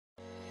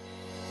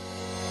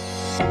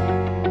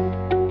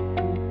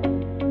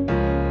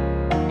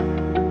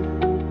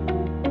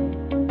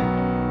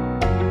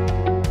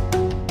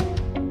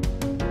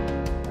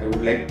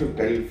like to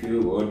tell a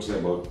few words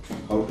about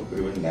how to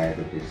prevent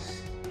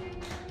diabetes.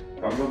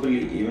 Probably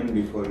even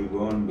before you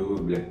go and do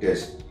a blood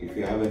test, if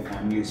you have a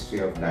family history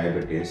of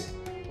diabetes,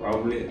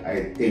 probably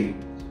I think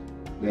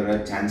there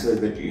are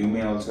chances that you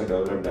may also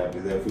develop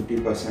diabetes. There are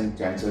 50%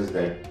 chances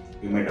that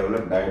you may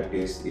develop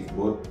diabetes if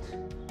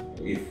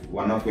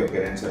one of your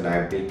parents are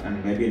diabetic,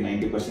 and maybe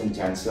 90%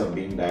 chance of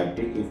being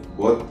diabetic if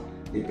both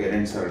the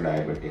parents are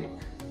diabetic.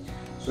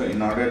 So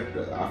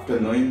after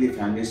knowing the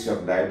family history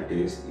of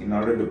diabetes, in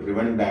order to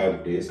prevent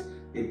diabetes,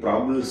 the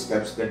probable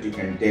steps that you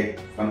can take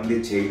from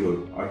the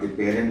childhood, or the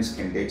parents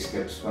can take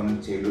steps from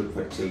childhood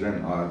for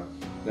children, are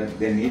that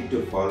they need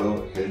to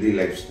follow healthy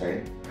lifestyle,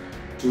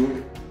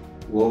 2,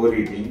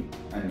 overeating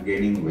and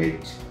gaining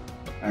weight,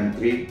 and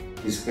 3,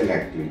 physical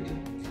activity.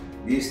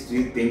 These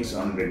 3 things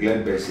on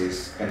regular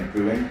basis can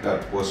prevent or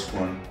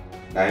postpone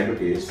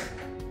diabetes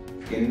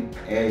in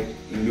an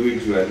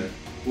individual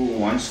who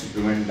wants to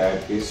prevent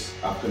diabetes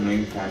after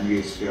knowing family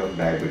history of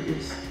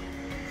diabetes.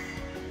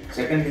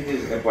 Second thing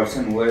is a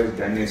person who has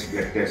done his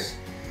blood test,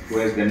 who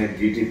has done a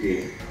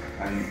GTT,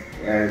 and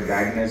a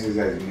diagnosis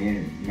has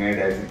been made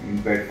as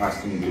impaired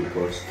fasting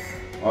glucose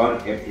or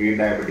a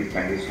pre-diabetic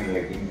condition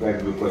like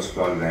impaired glucose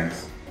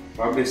tolerance.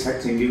 Probably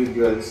such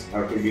individuals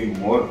have to be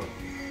more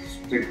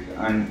strict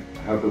and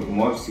have to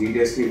more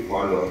seriously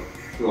follow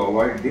to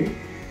avoid the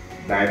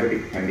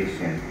diabetic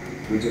condition,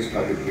 which is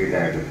called the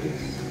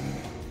pre-diabetes.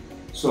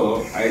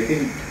 So I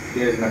think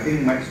there is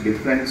nothing much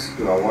difference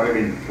to avoid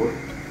in food.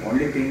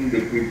 Only thing the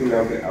people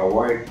have to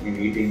avoid in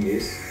eating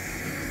is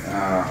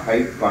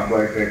high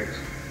carbohydrate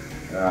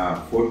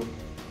food,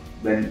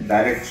 then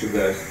direct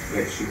sugars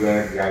like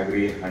sugar,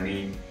 jaggery,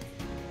 honey.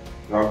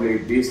 Probably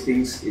these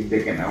things, if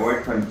they can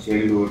avoid from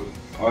childhood,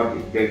 or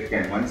if they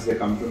can, once they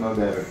come to know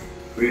they're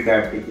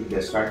pre-diabetic, if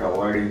they start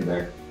avoiding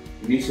that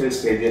initial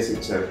stages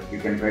itself, you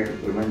can try to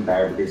prevent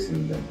diabetes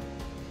in them.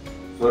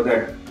 So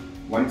that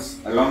once,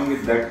 along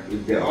with that,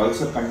 if they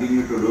also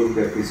continue to do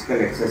their physical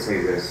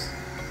exercises,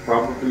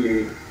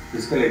 probably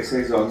physical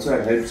exercise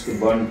also helps to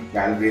burn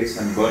calories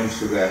and burn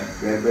sugar,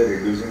 thereby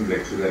reducing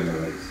blood sugar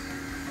levels.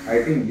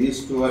 I think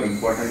these 2 are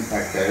important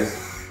factors,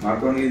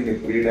 not only in the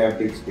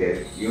pre-diabetic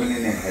state, even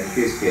in a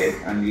healthy state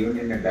and even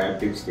in a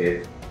diabetic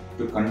state,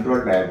 to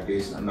control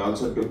diabetes and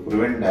also to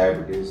prevent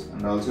diabetes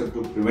and also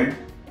to prevent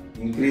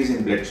increase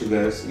in blood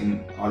sugars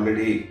in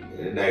already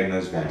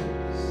diagnosed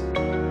diabetes.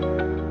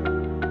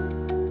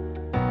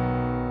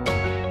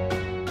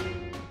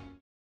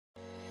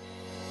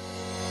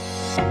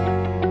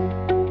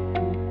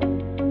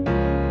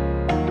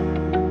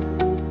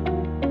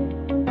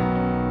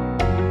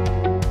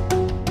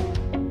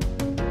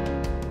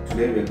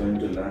 Today we are going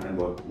to learn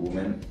about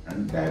women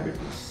and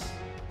diabetes.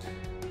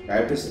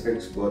 Diabetes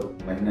affects both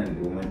men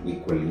and women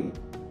equally,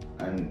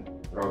 and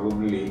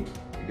probably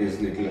it is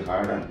little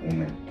hard on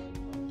women.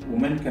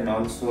 Women can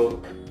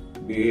also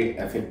be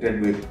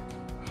affected with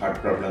heart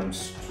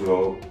problems,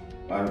 stroke,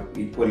 or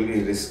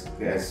equally risk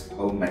as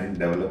how men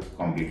develop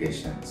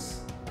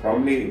complications.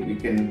 Probably we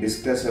can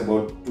discuss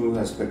about 2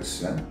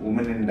 aspects.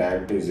 Women in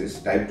diabetes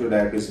is type 2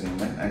 diabetes in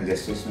women and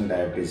gestational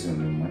diabetes in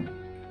women.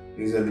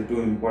 These are the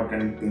 2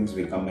 important things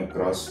we come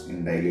across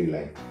in daily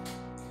life.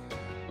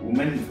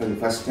 Women, for the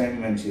first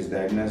time when she is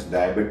diagnosed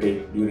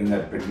diabetic during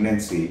her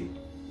pregnancy,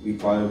 we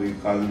call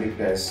it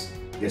as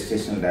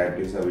gestational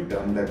diabetes, or we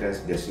term that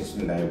as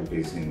gestational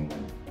diabetes in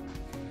women.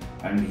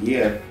 And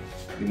here,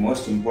 the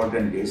most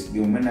important is the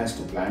woman has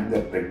to plan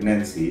their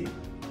pregnancy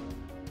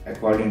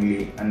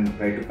accordingly and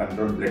try to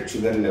control blood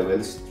sugar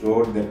levels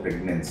throughout their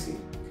pregnancy,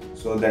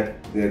 so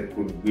that there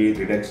could be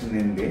reduction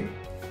in the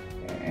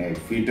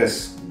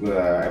fetus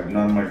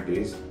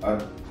abnormalities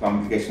or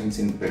complications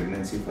in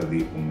pregnancy for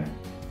the woman.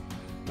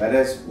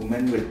 Whereas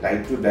women with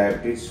type 2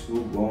 diabetes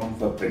who go on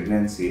for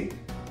pregnancy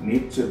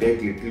need to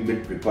take little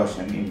bit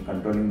precaution in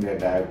controlling their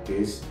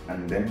diabetes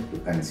and then to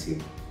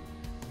conceive.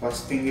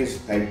 First thing is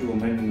type 2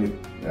 women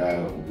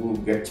who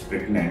gets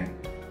pregnant,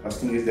 first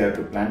thing is they have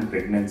to plan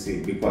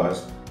pregnancy,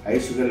 because high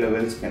sugar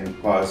levels can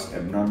cause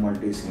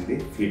abnormalities in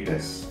the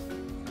fetus.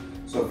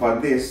 So for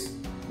this,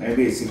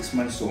 maybe 6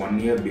 months to 1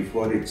 year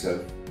before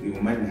itself, the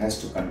woman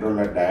has to control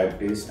her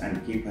diabetes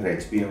and keep her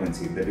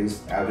HbA1c, that is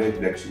average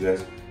blood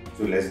sugars,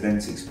 to less than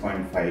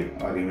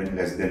 6.5 or even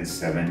less than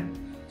 7,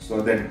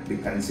 so that the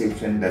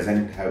conception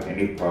doesn't have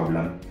any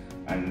problem,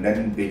 and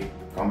then the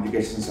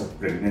complications of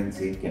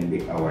pregnancy can be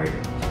avoided.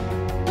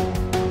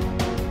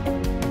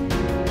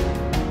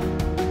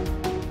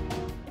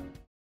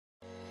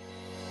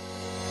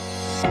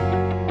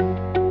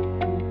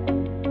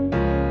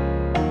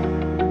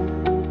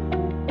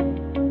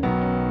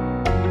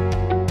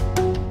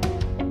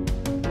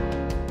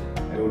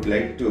 I would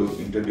like to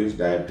introduce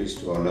diabetes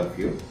to all of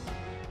you.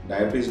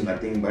 Diabetes is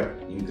nothing but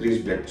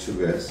increased blood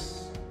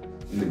sugars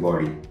in the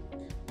body.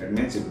 That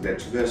means if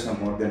blood sugars are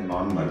more than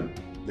normal,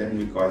 then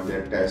we call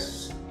that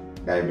as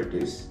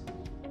diabetes.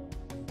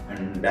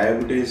 And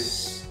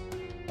diabetes,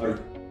 or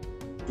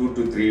 2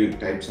 to 3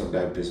 types of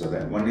diabetes are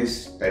there. One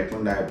is type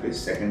 1 diabetes,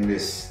 second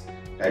is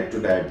type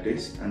 2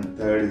 diabetes, and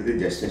third is the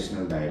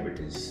gestational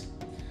diabetes.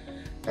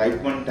 Type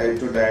 1, type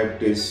 2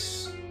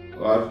 diabetes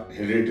are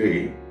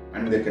hereditary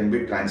and they can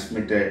be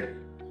transmitted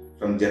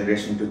from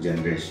generation to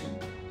generation.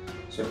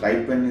 So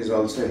type 1 is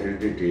also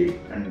hereditary,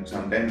 and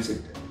sometimes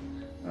it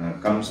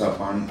comes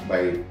upon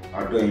by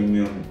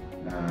autoimmune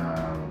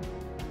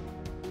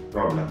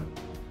problem.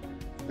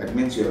 That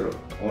means your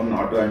own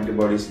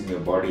autoantibodies in your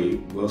body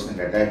goes and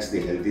attacks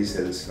the healthy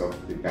cells of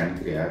the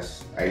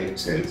pancreas, islet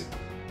cells,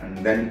 and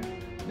then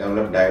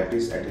develop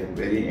diabetes at a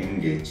very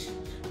young age.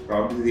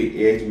 Probably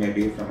the age may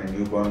be from a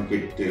newborn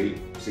kid till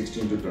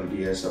 16 to 20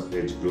 years of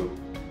age group,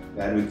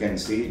 where we can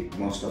see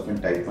most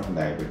often type 1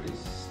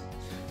 diabetes.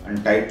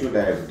 And type 2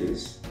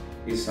 diabetes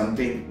is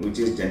something which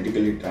is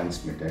genetically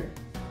transmitted,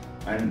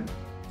 and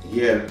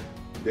here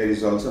there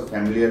is also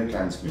familial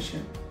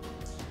transmission.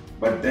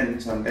 But then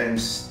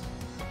sometimes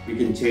we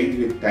can change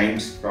with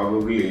times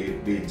probably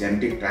the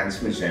genetic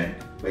transmission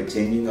by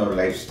changing our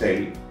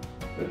lifestyle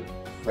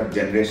for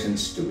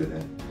generations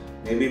together.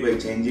 Maybe by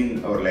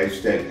changing our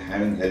lifestyle,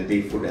 having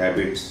healthy food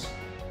habits,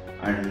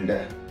 and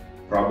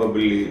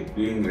probably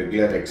doing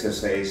regular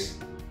exercise,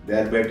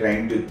 thereby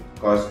trying to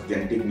cause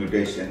genetic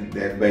mutation,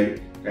 thereby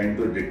trying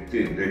to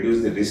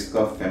reduce the risk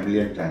of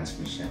familial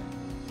transmission.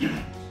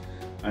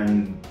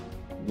 And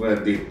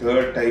the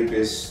third type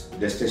is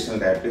gestational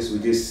diabetes,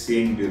 which is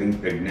seen during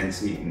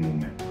pregnancy in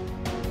women.